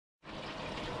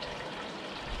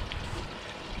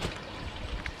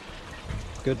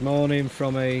Good morning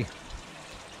from a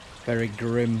very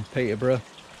grim Peterborough.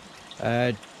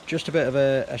 Just a bit of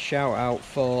a shout out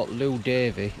for Lou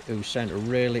Davey, who sent a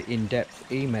really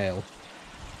in-depth email.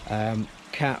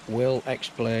 Kat will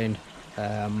explain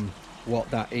what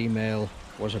that email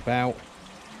was about,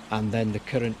 and then the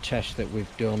current test that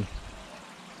we've done.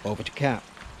 Over to Kat.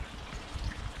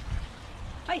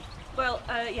 Hi. Well,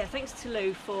 yeah, thanks to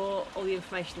Lou for all the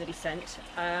information that he sent.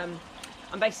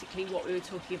 And basically what we were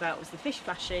talking about was the fish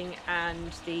flashing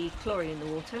and the chlorine in the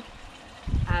water.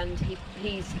 And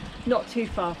he's not too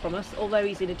far from us, although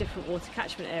he's in a different water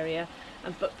catchment area,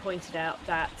 but pointed out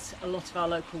that a lot of our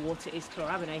local water is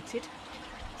chloraminated.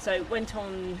 So went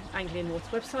on Anglian Water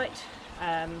website,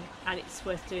 and it's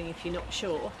worth doing if you're not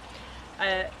sure,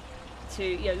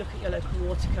 to look at your local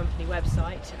water company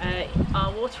website.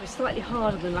 Our water is slightly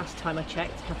harder than last time I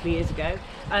checked, a couple of years ago,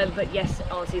 but yes,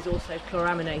 ours is also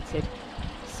chloraminated.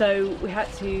 So we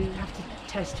have to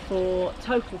test for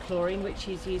total chlorine, which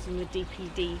is using the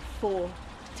DPD 4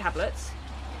 tablets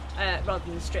rather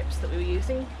than the strips that we were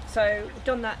using. So we've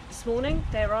done that this morning.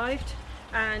 They arrived,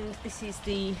 and this is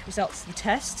the results of the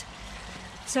test.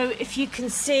 So if you can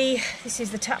see, this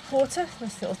is the tap water,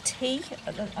 this little T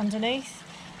underneath,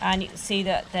 and you can see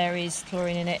that there is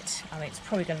chlorine in it. I mean, it's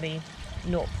probably going to be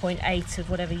 0.8 of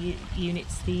whatever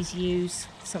units these use,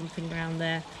 something around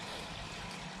there.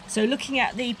 So looking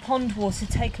at the pond water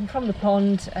taken from the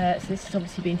pond, so this has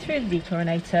obviously been through the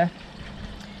dechlorinator.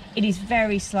 It is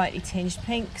very slightly tinged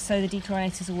pink, so the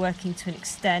dechlorinators are working to an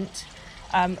extent,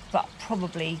 but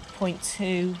probably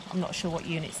 0.2, I'm not sure what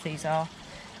units these are.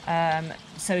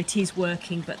 So it is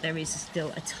working, but there is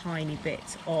still a tiny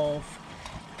bit of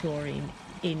chlorine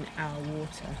in our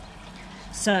water.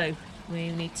 So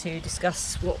we need to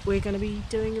discuss what we're going to be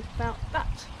doing about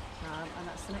that, and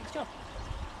that's the next job.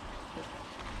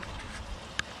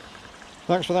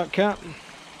 Thanks for that, Kat.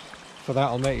 For that,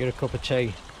 I'll make you a cup of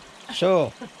tea.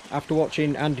 So, after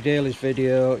watching Andy Daly's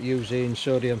video using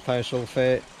sodium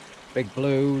thiosulfate, Big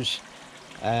Blues,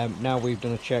 now we've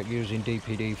done a check using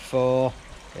DPD 4.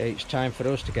 It's time for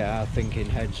us to get our thinking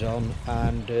heads on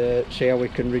and see how we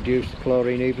can reduce the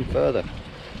chlorine even further.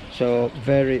 So,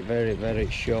 very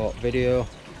short video.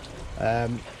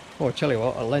 I'll tell you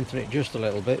what, I'll lengthen it just a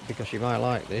little bit because you might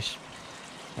like this.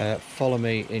 Follow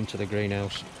me into the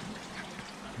greenhouse.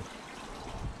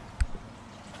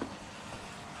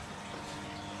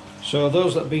 So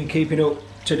those that have been keeping up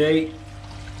to date,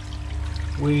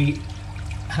 we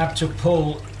had to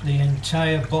pull the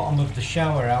entire bottom of the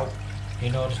shower out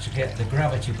in order to get the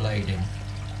gravity blade in.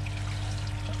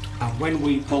 And when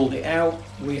we pulled it out,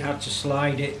 we had to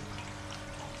slide it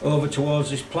over towards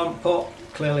this plant pot.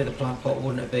 Clearly the plant pot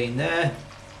wouldn't have been there.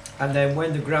 And then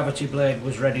when the gravity blade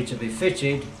was ready to be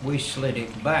fitted, we slid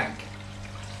it back.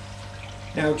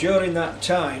 Now during that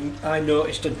time, I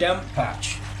noticed a damp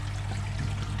patch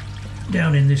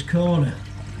down in this corner,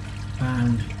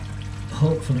 and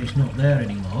hopefully it's not there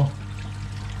anymore.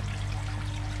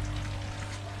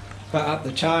 But at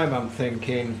the time I'm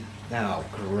thinking, oh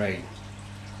great,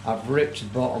 I've ripped the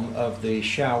bottom of the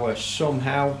shower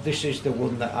somehow. This is the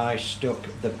one that I stuck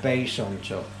the base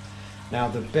onto. Now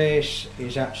the base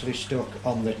is actually stuck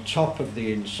on the top of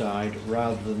the inside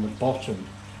rather than the bottom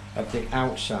of the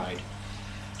outside.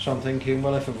 So I'm thinking,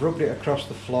 well, if I've rubbed it across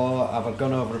the floor, have I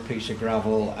gone over a piece of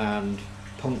gravel and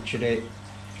punctured it?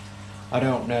 I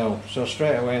don't know. So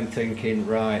straight away I'm thinking,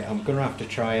 right, I'm going to have to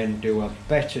try and do a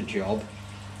better job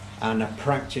and a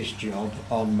practice job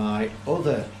on my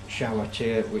other shower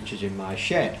tier, which is in my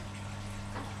shed.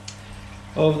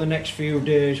 Over the next few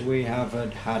days we have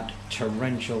had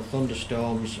torrential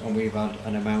thunderstorms, and we've had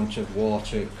an amount of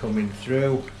water coming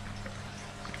through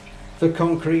the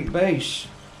concrete base.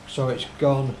 So it's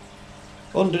gone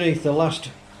underneath the last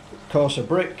course of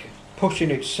brick, pushing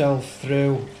itself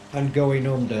through and going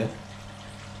under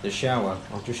the shower.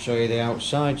 I'll just show you the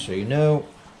outside so you know.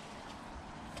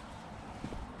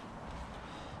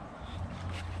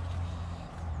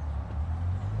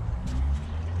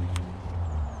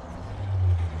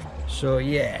 So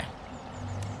yeah,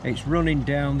 it's running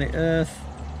down the earth,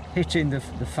 hitting the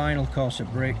final course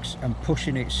of bricks and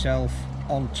pushing itself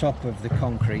on top of the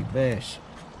concrete base.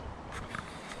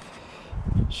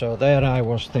 So there I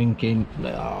was thinking,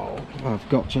 no, I've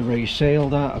got to reseal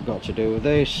that, I've got to do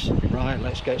this. Right,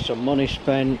 let's get some money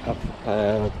spent.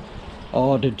 I've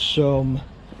ordered some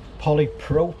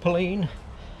polypropylene.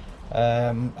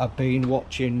 I've been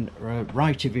watching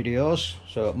Righty videos.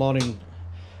 So morning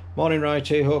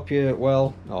Righty, hope you're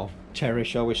well, or Terry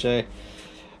shall we say.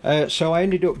 So I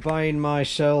ended up buying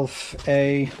myself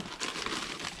a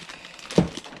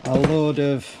load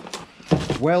of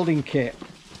welding kit.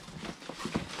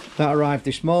 That arrived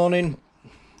this morning.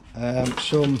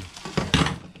 Some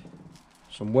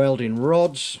welding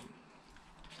rods.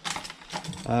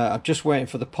 I'm just waiting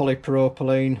for the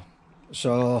polypropylene,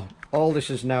 so all this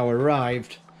has now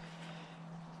arrived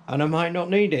and I might not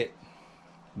need it,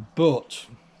 but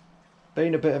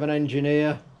being a bit of an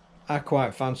engineer, I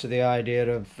quite fancy the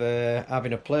idea of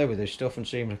having a play with this stuff and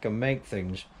seeing if I can make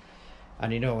things.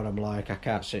 And you know what I'm like, I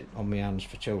can't sit on my hands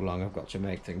for too long, I've got to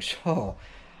make things. So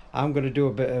I'm going to do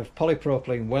a bit of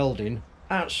polypropylene welding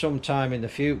at some time in the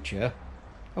future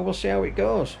and we'll see how it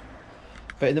goes.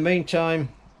 But in the meantime,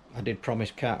 I did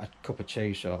promise Kat a cup of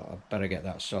tea, so I better get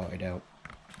that sorted out.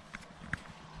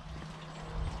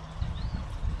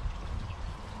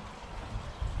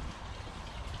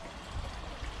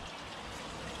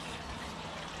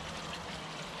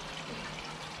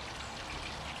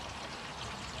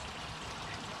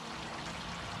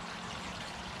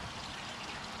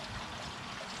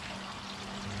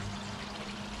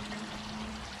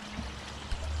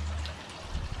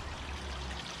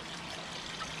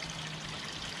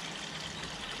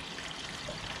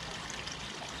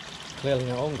 Clearly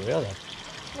not hungry, are they?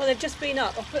 Well, they've just been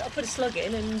up. I put a slug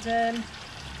in and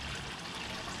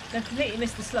they've completely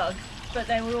missed the slug, but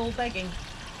they were all begging.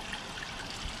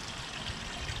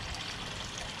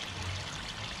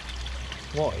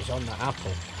 What is on that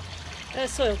apple?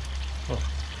 Soil. Oh,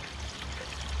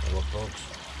 they were bugs.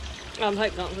 I'm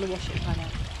hoping not. I'm going to wash it and find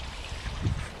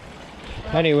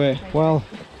out. Anyway, well,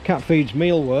 Cat feeds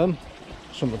mealworm.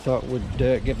 Something thought would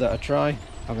give that a try.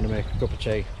 I'm going to make a cup of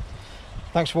tea.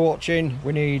 Thanks for watching.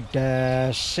 We need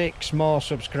 6 more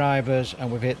subscribers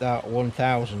and we've hit that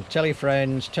 1,000. Tell your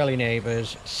friends, tell your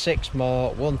neighbours, 6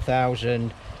 more,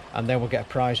 1,000, and then we'll get a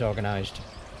prize organised.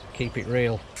 Keep it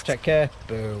real. Take care.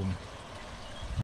 Boom.